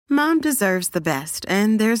Mom deserves the best,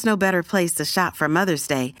 and there's no better place to shop for Mother's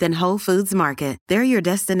Day than Whole Foods Market. They're your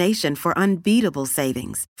destination for unbeatable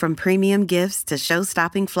savings, from premium gifts to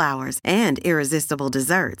show-stopping flowers and irresistible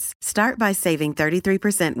desserts. Start by saving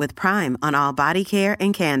 33% with Prime on all body care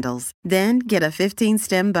and candles. Then get a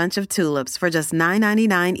 15-stem bunch of tulips for just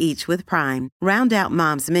 $9.99 each with Prime. Round out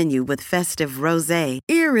Mom's menu with festive rosé,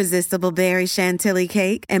 irresistible berry chantilly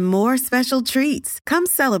cake, and more special treats. Come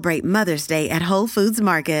celebrate Mother's Day at Whole Foods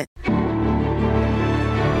Market. A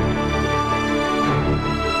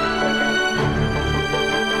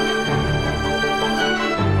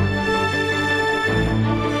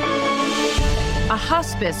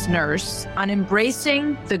hospice nurse on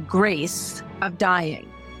embracing the grace of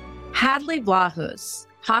dying. Hadley Vlahos,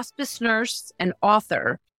 hospice nurse and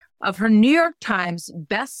author of her New York Times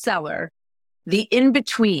bestseller, The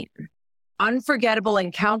In-Between, Unforgettable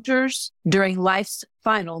Encounters During Life's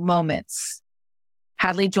Final Moments.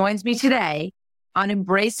 Hadley joins me today on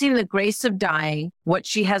embracing the grace of dying, what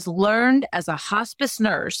she has learned as a hospice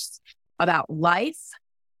nurse about life,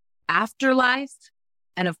 afterlife,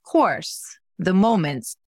 and of course, the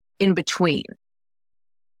moments in between.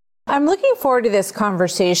 I'm looking forward to this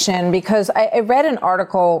conversation because I read an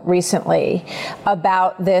article recently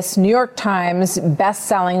about this New York Times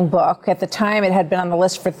best-selling book. At the time, it had been on the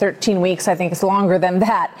list for 13 weeks. I think it's longer than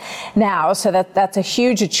that now. So that's a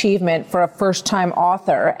huge achievement for a first-time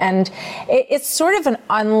author. And it's sort of an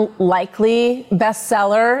unlikely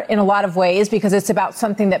bestseller in a lot of ways because it's about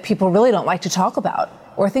something that people really don't like to talk about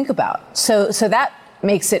or think about. So that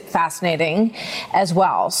makes it fascinating as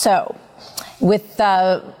well. So with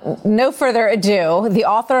no further ado, the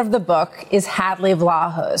author of the book is Hadley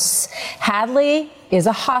Vlahos. Hadley is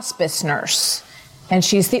a hospice nurse, and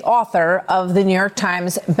she's the author of the New York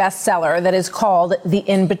Times bestseller that is called The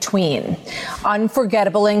In-Between,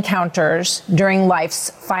 Unforgettable Encounters During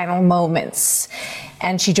Life's Final Moments.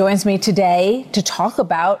 And she joins me today to talk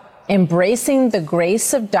about embracing the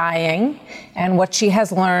grace of dying and what she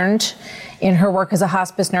has learned in her work as a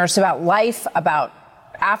hospice nurse about life, about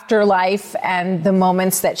afterlife, and the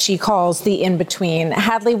moments that she calls the in-between.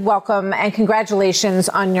 Hadley, welcome and congratulations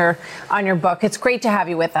on your book. It's great to have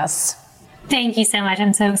you with us. Thank you so much.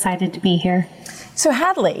 I'm so excited to be here. So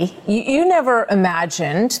Hadley, you never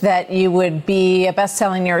imagined that you would be a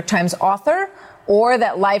best-selling New York Times author or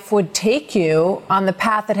that life would take you on the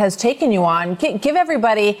path it has taken you on. Give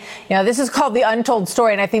everybody, this is called The Untold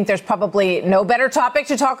Story, and I think there's probably no better topic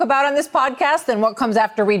to talk about on this podcast than what comes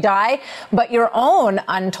after we die, but your own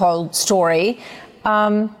untold story.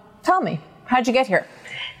 Tell me, how'd you get here?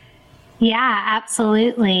 Yeah,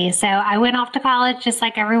 absolutely. So I went off to college just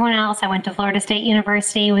like everyone else. I went to Florida State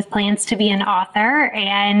University with plans to be an author,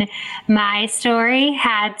 and my story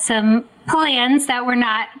had some plans that were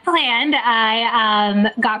not planned.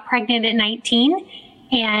 I got pregnant at 19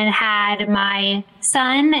 and had my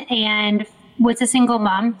son and was a single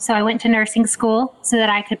mom. So I went to nursing school so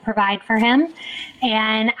that I could provide for him.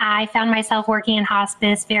 And I found myself working in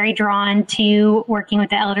hospice, very drawn to working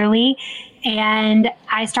with the elderly. And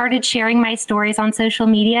I started sharing my stories on social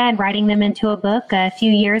media and writing them into a book a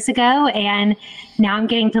few years ago. And now I'm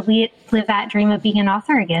getting to live that dream of being an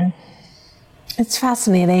author again. It's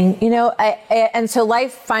fascinating. And so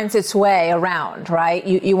life finds its way around, right?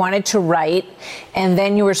 You wanted to write, and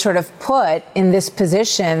then you were sort of put in this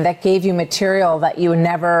position that gave you material that you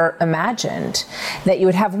never imagined that you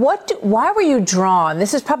would have. Why were you drawn?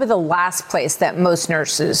 This is probably the last place that most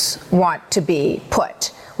nurses want to be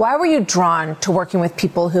put. Why were you drawn to working with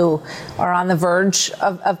people who are on the verge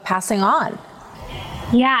of passing on?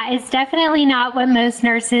 Yeah, it's definitely not what most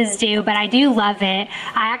nurses do, but I do love it.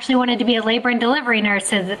 I actually wanted to be a labor and delivery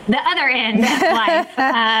nurse at the other end of life.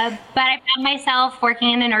 But I found myself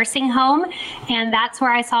working in a nursing home, and that's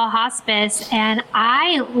where I saw hospice. And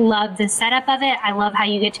I love the setup of it. I love how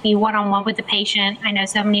you get to be one-on-one with the patient. I know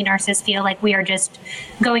so many nurses feel like we are just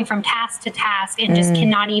going from task to task and just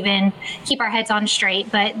cannot even keep our heads on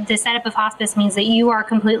straight. But the setup of hospice means that you are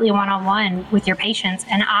completely one-on-one with your patients.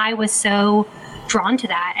 And I was so drawn to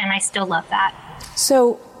that, and I still love that.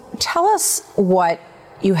 So tell us what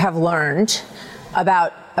you have learned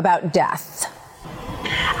about death.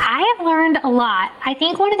 I have learned a lot. I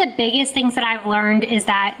think one of the biggest things that I've learned is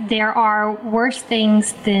that there are worse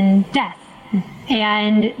things than death.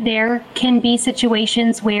 And there can be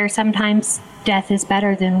situations where sometimes death is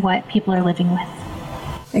better than what people are living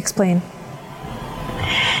with. Explain.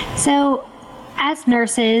 So as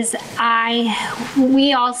nurses,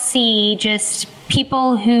 we all see just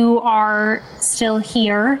people who are still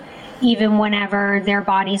here, even whenever their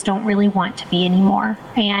bodies don't really want to be anymore.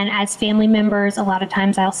 And as family members, a lot of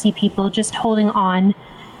times I'll see people just holding on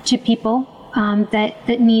to people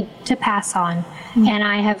that need to pass on. And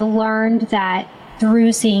I have learned that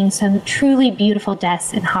through seeing some truly beautiful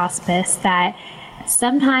deaths in hospice, that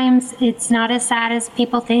sometimes it's not as sad as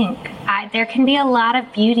people think. There can be a lot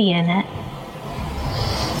of beauty in it.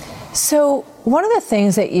 So one of the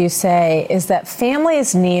things that you say is that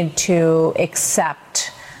families need to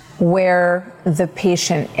accept where the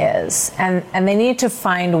patient is, and they need to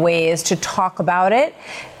find ways to talk about it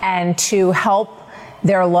and to help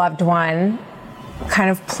their loved one kind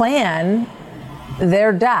of plan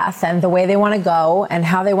their death and the way they want to go and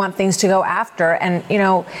how they want things to go after. And, you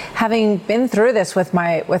know, having been through this with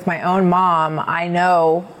my own mom, I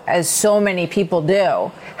know, as so many people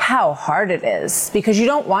do, how hard it is, because you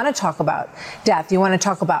don't want to talk about death. You want to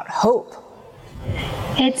talk about hope.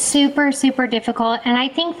 It's super, super difficult. And I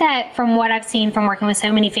think that from what I've seen from working with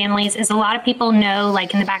so many families is a lot of people know,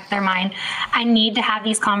 like in the back of their mind, I need to have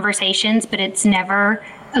these conversations, but it's never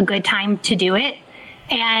a good time to do it.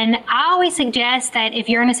 And I always suggest that if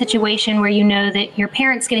you're in a situation where you know that your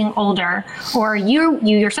parent's getting older, or you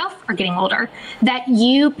yourself are getting older, that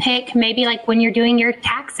you pick maybe like when you're doing your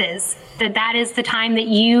taxes, that is the time that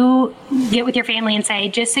you get with your family and say,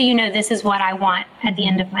 just so you know, this is what I want at the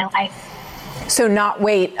end of my life. So not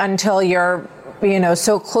wait until you're, you know,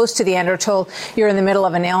 so close to the end, or till you're in the middle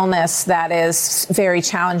of an illness that is very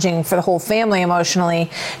challenging for the whole family emotionally,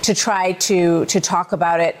 to try to talk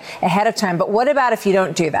about it ahead of time. But what about if you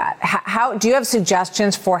don't do that? How do you have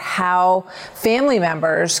suggestions for how family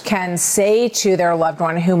members can say to their loved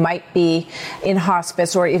one who might be in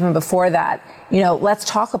hospice or even before that, you know, let's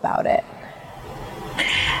talk about it?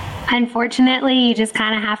 Unfortunately, you just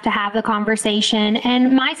kind of have to have the conversation.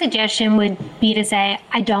 And my suggestion would be to say,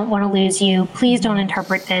 I don't want to lose you. Please don't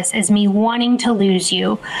interpret this as me wanting to lose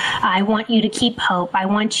you. I want you to keep hope. I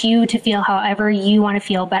want you to feel however you want to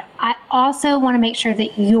feel. But I also want to make sure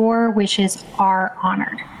that your wishes are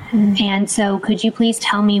honored. Mm-hmm. And so could you please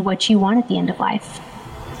tell me what you want at the end of life?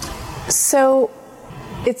 So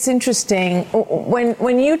it's interesting.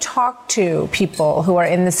 When you talk to people who are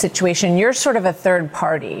in this situation, you're sort of a third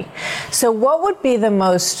party. So what would be the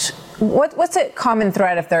most, what's a common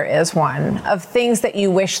thread, if there is one, of things that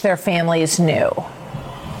you wish their families knew?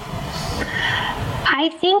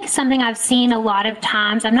 I think something I've seen a lot of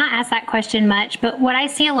times, I'm not asked that question much, but what I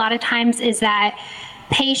see a lot of times is that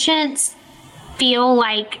patients feel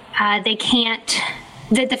like they can't,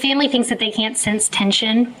 that the family thinks that they can't sense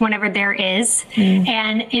tension whenever there is.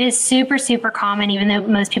 And it is super, super common, even though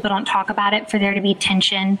most people don't talk about it, for there to be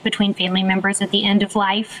tension between family members at the end of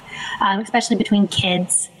life, especially between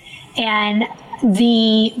kids. And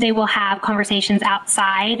they will have conversations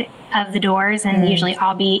outside of the doors, and usually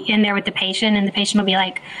I'll be in there with the patient, and the patient will be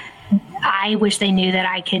like, I wish they knew that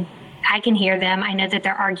I can hear them. I know that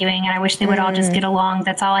they're arguing, and I wish they would all just get along.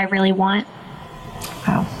 That's all I really want.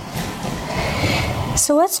 Wow.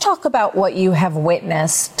 So let's talk about what you have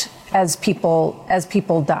witnessed as people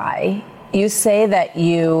die. You say that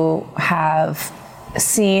you have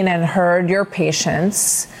seen and heard your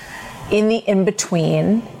patients in the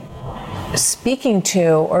in-between speaking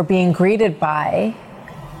to or being greeted by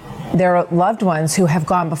their loved ones who have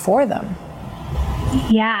gone before them.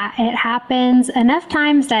 Yeah, it happens enough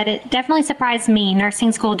times that it definitely surprised me.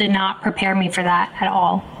 Nursing school did not prepare me for that at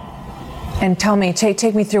all. And tell me,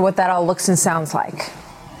 take me through what that all looks and sounds like.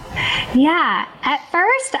 Yeah, at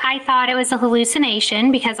first I thought it was a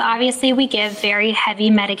hallucination, because obviously we give very heavy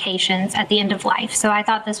medications at the end of life. So I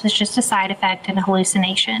thought this was just a side effect and a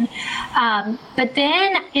hallucination. But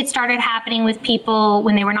then it started happening with people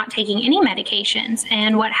when they were not taking any medications.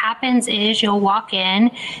 And what happens is you'll walk in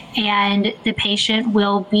and the patient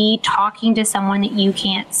will be talking to someone that you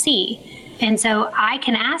can't see. And so I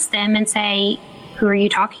can ask them and say, who are you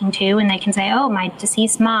talking to? And they can say, oh, my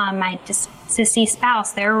deceased mom, my deceased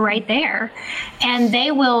spouse, they're right there. And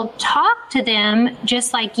they will talk to them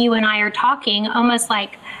just like you and I are talking, almost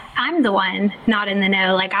like I'm the one not in the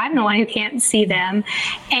know, like I'm the one who can't see them.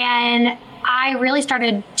 And I really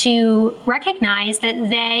started to recognize that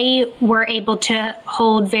they were able to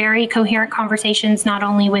hold very coherent conversations, not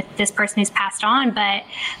only with this person who's passed on, but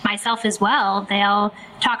myself as well. They'll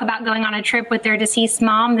talk about going on a trip with their deceased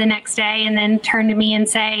mom the next day and then turn to me and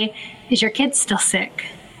say, is your kid still sick?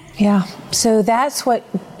 Yeah. So that's what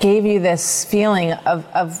gave you this feeling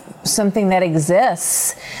of something that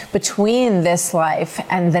exists between this life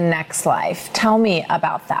and the next life. Tell me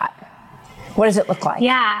about that. What does it look like?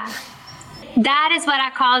 Yeah. That is what I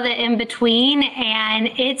call the in-between, and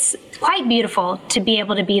it's quite beautiful to be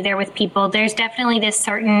able to be there with people. There's definitely this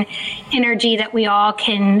certain energy that we all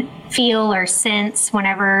can feel or sense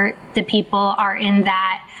whenever the people are in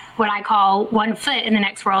that what I call one foot in the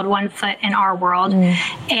next world, one foot in our world.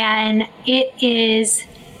 And it is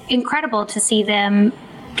incredible to see them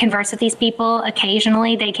converse with these people.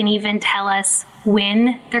 Occasionally, they can even tell us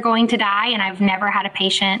when they're going to die, and I've never had a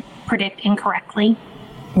patient predict incorrectly.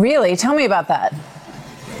 Really? Tell me about that.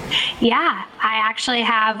 Yeah, I actually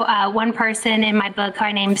have one person in my book who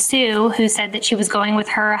I named Sue, who said that she was going with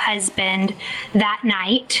her husband that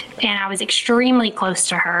night, and I was extremely close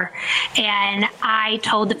to her. And I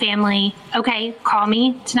told the family, okay, call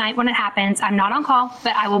me tonight when it happens. I'm not on call,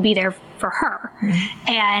 but I will be there for her.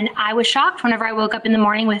 And I was shocked whenever I woke up in the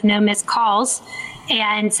morning with no missed calls.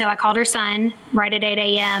 And so I called her son right at 8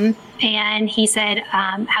 a.m. and he said,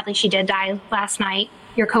 Hadley, she did die last night.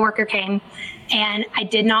 Your coworker came. And I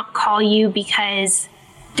did not call you because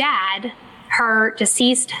Dad, her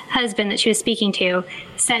deceased husband that she was speaking to,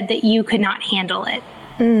 said that you could not handle it,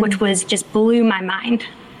 which was just blew my mind.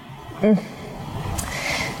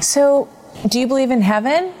 So do you believe in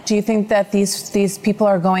heaven? Do you think that these people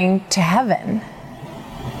are going to heaven?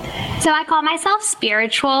 So I call myself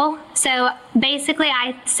spiritual. So basically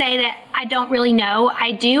I say that I don't really know.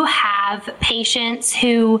 I do have patients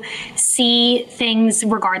who see things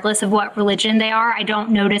regardless of what religion they are. I don't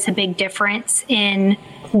notice a big difference in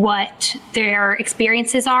what their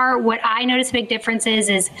experiences are. What I notice a big difference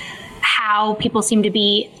is how people seem to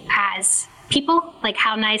be as people, like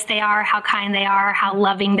how nice they are, how kind they are, how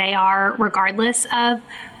loving they are, regardless of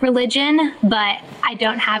religion. But I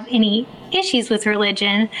don't have any issues with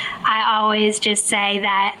religion. I always just say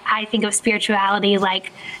that I think of spirituality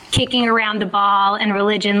like kicking around the ball, and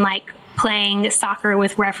religion like playing soccer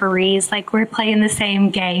with referees, like we're playing the same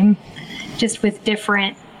game, just with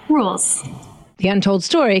different rules. The Untold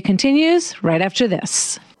Story continues right after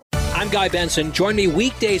this. I'm Guy Benson. Join me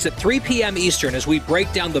weekdays at 3 p.m. Eastern as we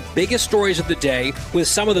break down the biggest stories of the day with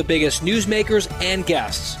some of the biggest newsmakers and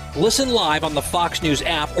guests. Listen live on the Fox News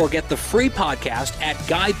app or get the free podcast at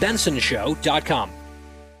GuyBensonShow.com.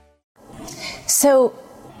 So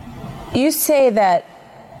you say that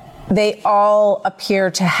they all appear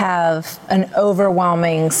to have an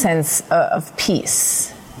overwhelming sense of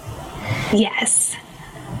peace. Yes.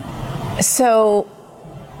 So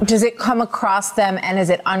does it come across them, and is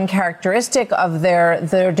it uncharacteristic of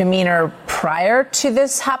their demeanor prior to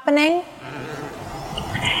this happening?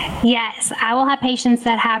 Yes, I will have patients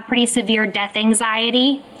that have pretty severe death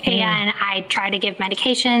anxiety, and I try to give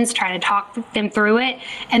medications, try to talk them through it,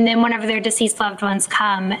 and then whenever their deceased loved ones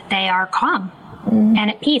come, they are calm and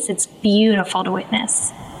at peace. It's beautiful to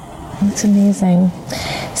witness. That's amazing.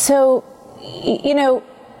 So, you know,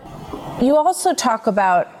 you also talk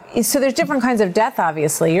about, so there's different kinds of death,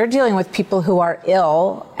 obviously. You're dealing with people who are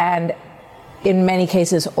ill and in many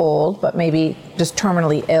cases old, but maybe just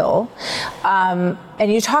terminally ill. And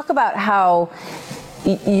you talk about how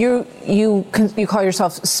you call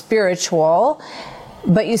yourself spiritual,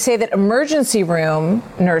 but you say that emergency room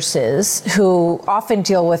nurses who often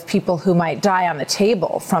deal with people who might die on the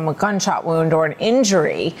table from a gunshot wound or an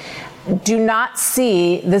injury do not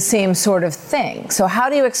see the same sort of thing. So how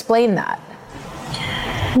do you explain that?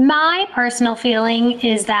 My personal feeling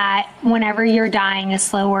is that whenever you're dying a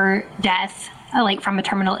slower death, like from a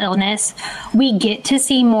terminal illness, we get to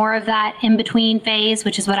see more of that in-between phase,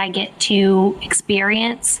 which is what I get to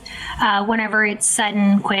experience. Whenever it's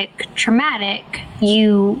sudden, quick, traumatic,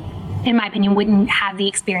 you, in my opinion, wouldn't have the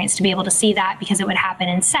experience to be able to see that because it would happen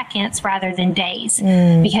in seconds rather than days.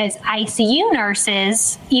 Because ICU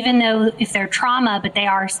nurses, even though if they're trauma, but they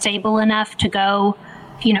are stable enough to go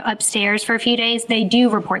upstairs for a few days, they do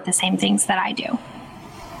report the same things that I do.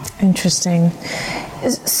 Interesting.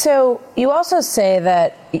 So you also say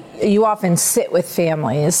that you often sit with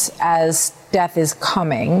families as death is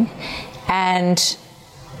coming, and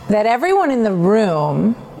that everyone in the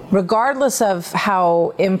room, regardless of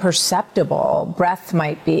how imperceptible breath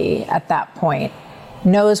might be at that point,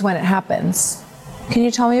 knows when it happens. Can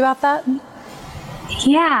you tell me about that?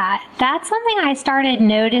 Yeah, that's something I started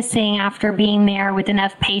noticing after being there with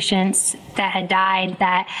enough patients that had died,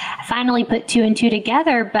 that I finally put two and two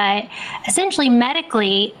together. But essentially,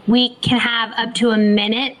 medically, we can have up to a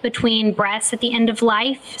minute between breaths at the end of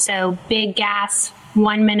life. So big gasp,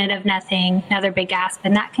 1 minute of nothing, another big gasp,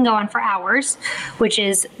 and that can go on for hours, which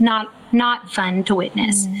is not fun to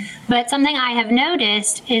witness. But something I have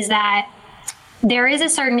noticed is that there is a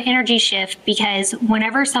certain energy shift, because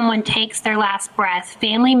whenever someone takes their last breath,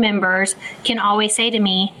 family members can always say to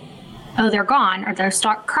me, oh, they're gone, or they'll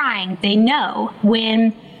start crying. They know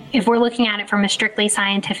when, if we're looking at it from a strictly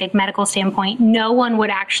scientific medical standpoint, no one would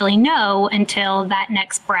actually know until that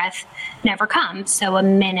next breath never comes. So a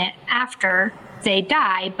minute after they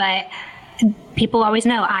die. But people always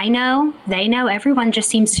know. I know, they know, everyone just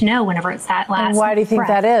seems to know whenever it's that last And why do you think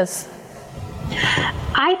breath. that is?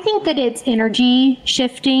 I think that it's energy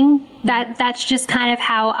shifting. That's just kind of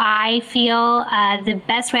how I feel. The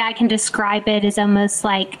best way I can describe it is almost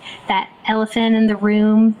like that elephant in the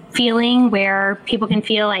room feeling, where people can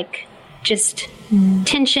feel like just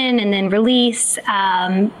tension and then release,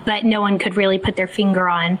 but no one could really put their finger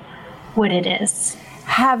on what it is.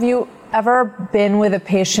 Have you ever been with a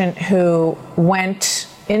patient who went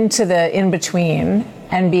into the in-between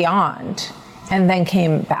and beyond and then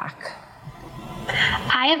came back?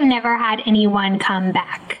 I have never had anyone come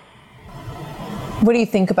back. What do you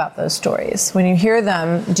think about those stories? When you hear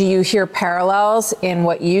them, do you hear parallels in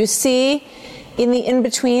what you see in the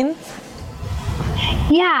in-between?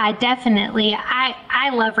 Yeah, definitely. I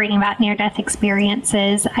love reading about near-death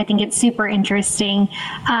experiences. I think it's super interesting.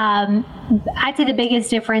 I'd say the biggest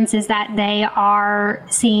difference is that they are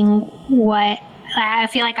seeing what I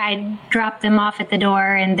feel like I drop them off at the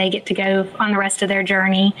door and they get to go on the rest of their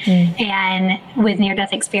journey. And with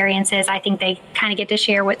near-death experiences, I think they kind of get to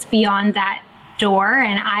share what's beyond that door.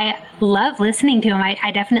 And I love listening to them.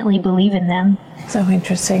 I definitely believe in them. So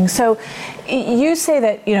interesting. So you say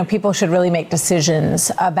that, people should really make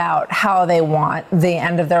decisions about how they want the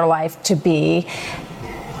end of their life to be.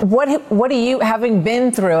 What do you, having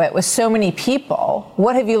been through it with so many people,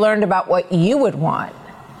 what have you learned about what you would want?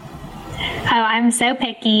 Oh, I'm so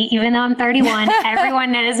picky. Even though I'm 31,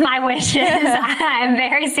 everyone knows my wishes. I'm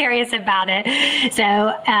very serious about it.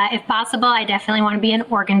 So if possible, I definitely want to be an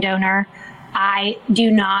organ donor. I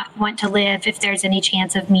do not want to live if there's any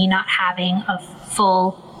chance of me not having a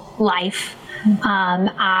full life.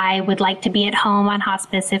 I would like to be at home on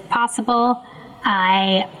hospice if possible.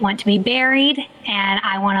 I want to be buried, and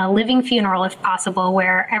I want a living funeral if possible,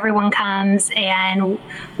 where everyone comes and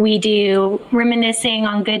we do reminiscing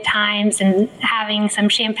on good times and having some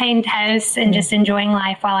champagne toasts and just enjoying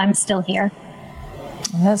life while I'm still here.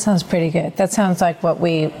 That sounds pretty good. That sounds like what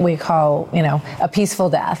we call, a peaceful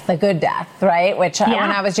death, a good death, right? Which when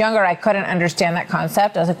I was younger, I couldn't understand that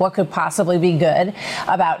concept. I was like, what could possibly be good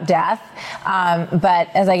about death?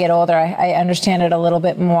 But as I get older, I understand it a little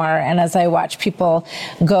bit more. And as I watch people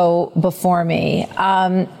go before me,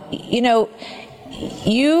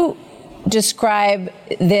 you describe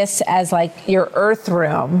this as like your earth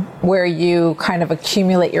room, where you kind of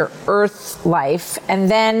accumulate your earth life, and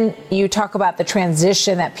then you talk about the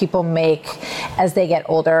transition that people make as they get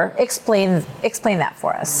older. Explain that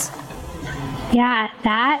for us. Yeah,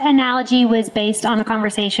 that analogy was based on a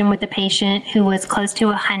conversation with a patient who was close to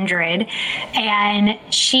 100, and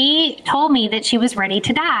she told me that she was ready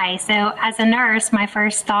to die. So as a nurse, my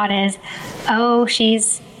first thought is, oh,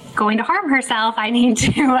 she's going to harm herself. I need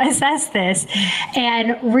to assess this.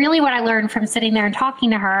 And really what I learned from sitting there and talking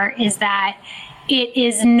to her is that it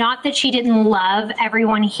is not that she didn't love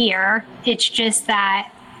everyone here. It's just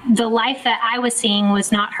that the life that I was seeing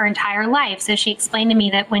was not her entire life. So she explained to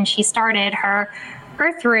me that when she started, her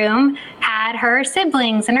Earth room had her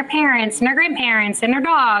siblings and her parents and her grandparents and her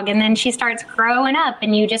dog. And then she starts growing up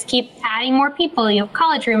and you just keep adding more people. You have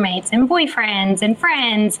college roommates and boyfriends and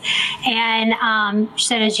friends. And she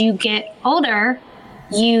said as you get older,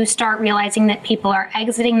 you start realizing that people are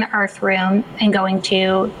exiting the Earth room and going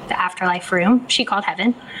to the afterlife room, she called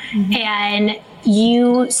heaven. Mm-hmm. And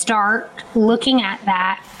you start looking at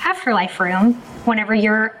that afterlife room whenever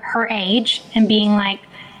you're her age and being like,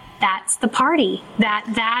 that's the party.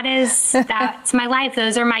 That's my life.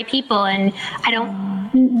 Those are my people. And I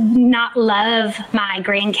don't not love my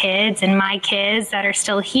grandkids and my kids that are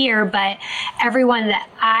still here, but everyone that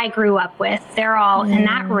I grew up with, they're all in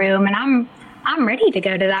that room, and I'm ready to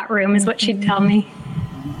go to that room, is what she'd tell me.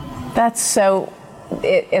 That's so,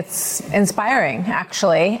 it's inspiring,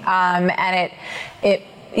 actually. And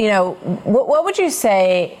what would you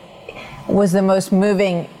say was the most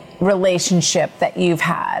moving relationship that you've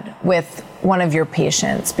had with one of your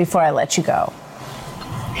patients before I let you go?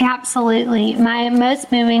 Absolutely. My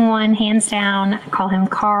most moving one, hands down, I call him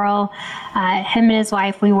Carl. Him and his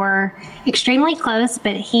wife, we were extremely close,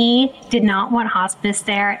 but he did not want hospice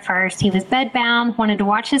there at first. He was bedbound, wanted to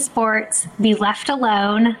watch his sports, be left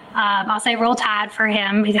alone. I'll say roll tide for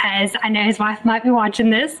him because I know his wife might be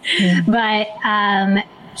watching this, but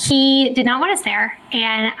he did not want us there.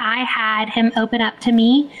 And I had him open up to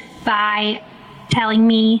me by telling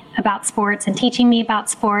me about sports and teaching me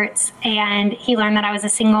about sports. And he learned that I was a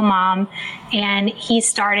single mom, and he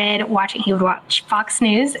started watching, he would watch Fox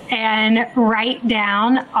News and write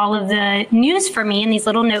down all of the news for me in these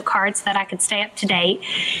little note cards that I could stay up to date.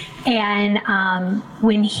 And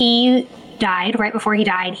when he died, right before he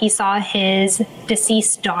died, he saw his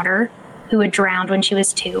deceased daughter who had drowned when she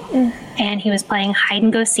was 2. And he was playing hide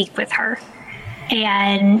and go seek with her.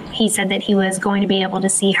 And he said that he was going to be able to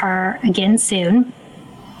see her again soon.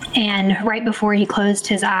 And right before he closed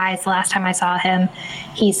his eyes, the last time I saw him,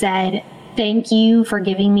 he said, "Thank you for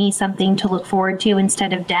giving me something to look forward to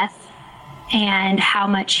instead of death," and how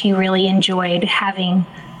much he really enjoyed having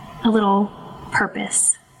a little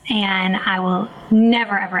purpose. And I will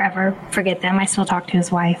never, ever, ever forget them. I still talk to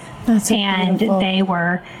his wife. And they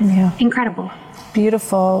were incredible.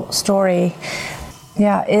 Beautiful story.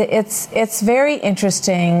 Yeah, it's very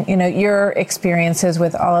interesting, your experiences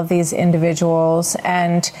with all of these individuals.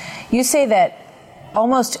 And you say that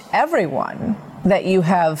almost everyone that you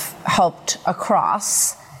have helped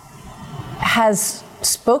across has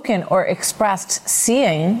spoken or expressed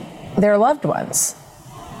seeing their loved ones.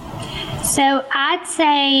 So I'd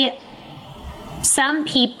say some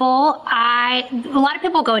people, a lot of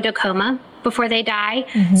people go into a coma before they die.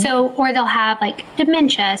 So, or they'll have like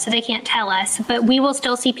dementia, so they can't tell us, but we will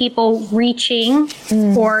still see people reaching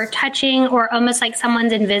or touching or almost like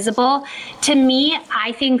someone's invisible. To me,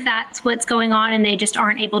 I think that's what's going on and they just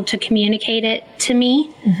aren't able to communicate it to me.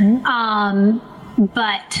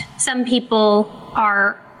 But some people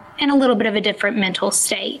are in a little bit of a different mental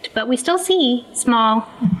state, but we still see small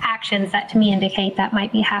actions that to me indicate that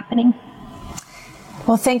might be happening.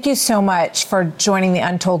 Well, thank you so much for joining the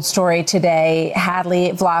Untold story today.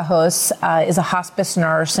 Hadley Vlahos is a hospice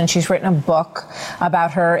nurse, and she's written a book about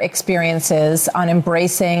her experiences on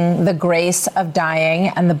embracing the grace of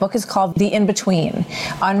dying. And the book is called The In-Between: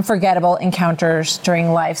 Unforgettable Encounters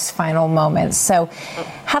During Life's Final Moments. So,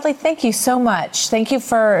 Hadley, thank you so much. Thank you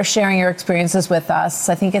for sharing your experiences with us.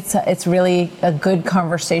 I think it's really a good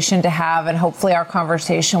conversation to have, and hopefully our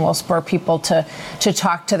conversation will spur people to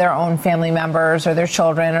talk to their own family members or their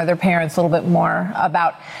children or their parents a little bit more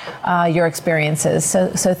about your experiences.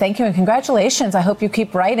 So thank you and congratulations. I hope you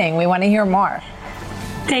keep writing. We want to hear more.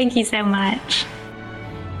 Thank you so much.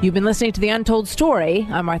 You've been listening to The Untold Story.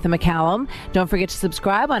 I'm Martha McCallum. Don't forget to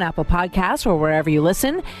subscribe on Apple Podcasts or wherever you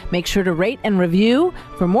listen. Make sure to rate and review.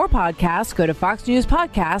 For more podcasts, go to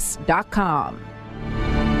foxnewspodcasts.com.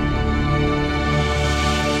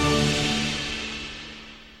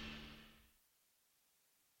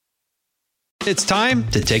 It's time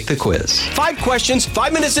to take the quiz. 5 questions,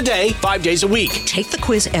 5 minutes a day, 5 days a week. Take the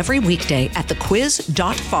quiz every weekday at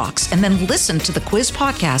thequiz.fox and then listen to the quiz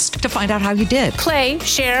podcast to find out how you did. Play,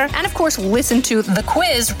 share, and of course, listen to The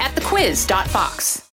Quiz at thequiz.fox.